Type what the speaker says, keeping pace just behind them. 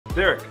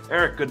Derek,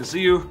 Eric, good to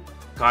see you.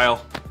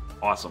 Kyle,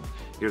 awesome.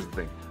 Here's the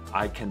thing.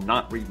 I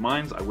cannot read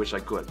minds. I wish I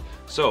could.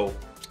 So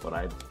what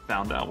I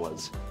found out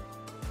was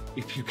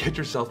if you get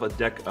yourself a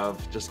deck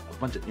of just a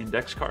bunch of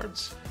index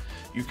cards,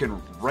 you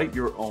can write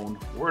your own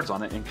words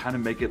on it and kind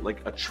of make it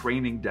like a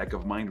training deck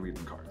of mind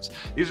reading cards.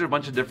 These are a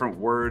bunch of different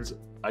words,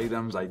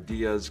 items,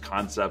 ideas,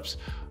 concepts.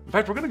 In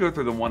fact, we're gonna go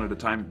through them one at a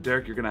time.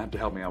 Derek, you're gonna have to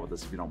help me out with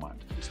this if you don't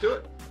mind. Let's do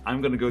it.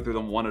 I'm gonna go through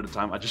them one at a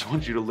time. I just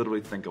want you to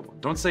literally think of one.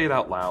 Don't say it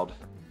out loud.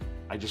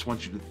 I just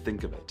want you to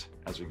think of it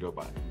as we go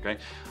by,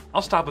 okay?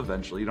 I'll stop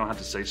eventually. You don't have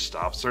to say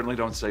stop. Certainly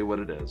don't say what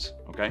it is,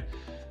 okay?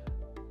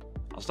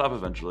 I'll stop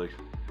eventually.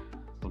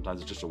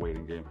 Sometimes it's just a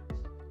waiting game.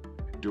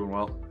 Doing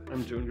well?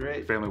 I'm doing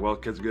great. Family well?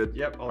 Kids good?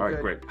 Yep, all right,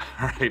 good. Great.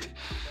 All right.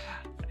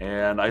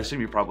 And I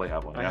assume you probably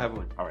have one. I have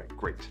one. All right,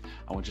 great.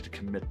 I want you to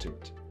commit to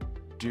it.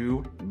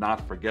 Do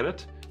not forget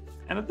it.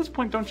 And at this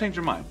point, don't change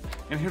your mind.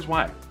 And here's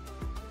why.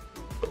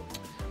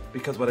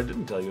 Because what I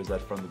didn't tell you is that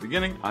from the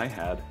beginning, I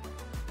had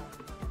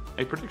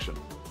a prediction.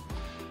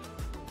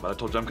 But I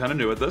told you I'm kind of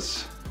new at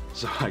this.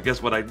 So I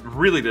guess what I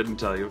really didn't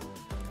tell you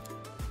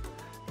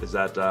is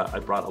that I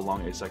brought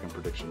along a second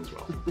prediction as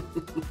well.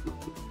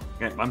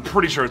 Okay, I'm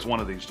pretty sure it's one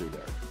of these two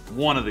there.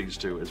 One of these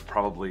two is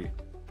probably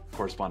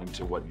corresponding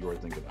to what you're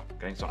thinking of,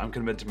 okay? So I'm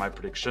committed to my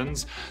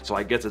predictions, so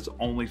I guess it's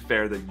only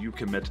fair that you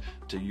commit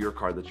to your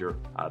card that you're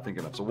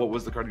thinking of. So what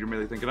was the card you're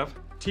really thinking of?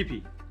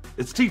 TP.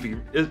 It's TP.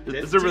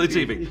 Is it really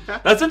TP? Yeah.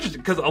 That's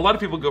interesting, because a lot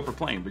of people go for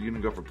plain, but you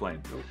didn't go for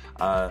plain.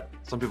 Nope.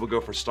 Some people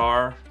go for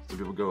star, some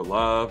people go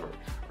love,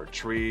 or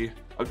tree,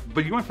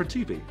 but you went for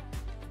TP.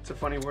 It's a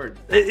funny word.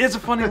 It is a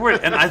funny word,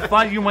 and I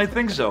thought you might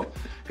think so.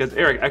 Because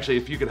Eric, actually,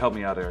 if you could help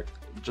me out, Eric,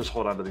 just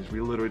hold on to these. We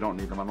literally don't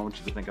need them. I don't want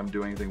you to think I'm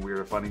doing anything weird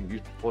or funny. You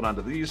hold on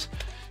to these.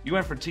 You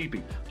went for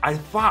TP. I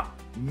thought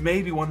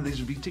maybe one of these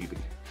would be TP.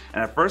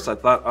 And at first I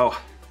thought,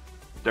 oh,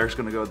 Derek's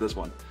gonna go with this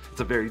one. It's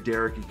a very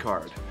Derek-y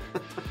card.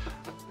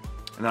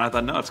 And then I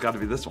thought, no, it's gotta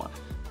be this one.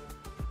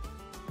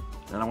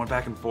 And then I went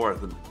back and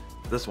forth, and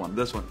this one.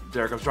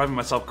 Derek, I was driving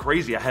myself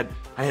crazy. I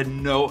had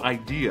no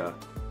idea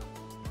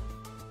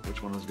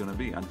which one was gonna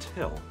be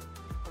until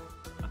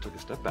I took a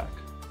step back,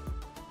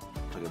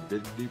 took a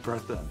big deep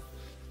breath in, and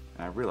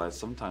I realized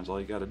sometimes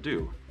all you gotta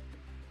do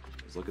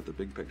is look at the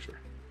big picture.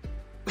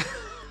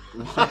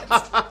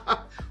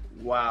 What?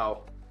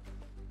 Wow.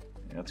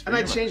 Yeah, And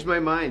I changed my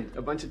mind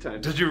a bunch of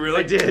times. Did you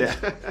really? I did.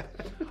 Yeah.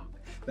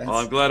 Well,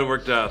 I'm glad it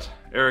worked out.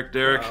 Eric,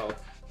 Derek, Wow.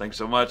 Thanks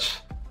so much.